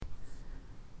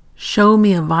Show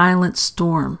me a violent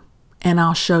storm, and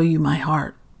I'll show you my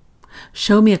heart.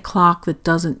 Show me a clock that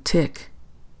doesn't tick,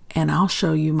 and I'll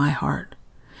show you my heart.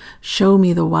 Show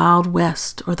me the wild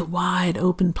west or the wide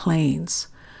open plains.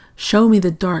 Show me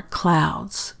the dark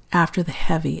clouds after the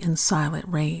heavy and silent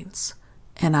rains,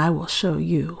 and I will show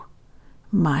you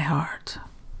my heart.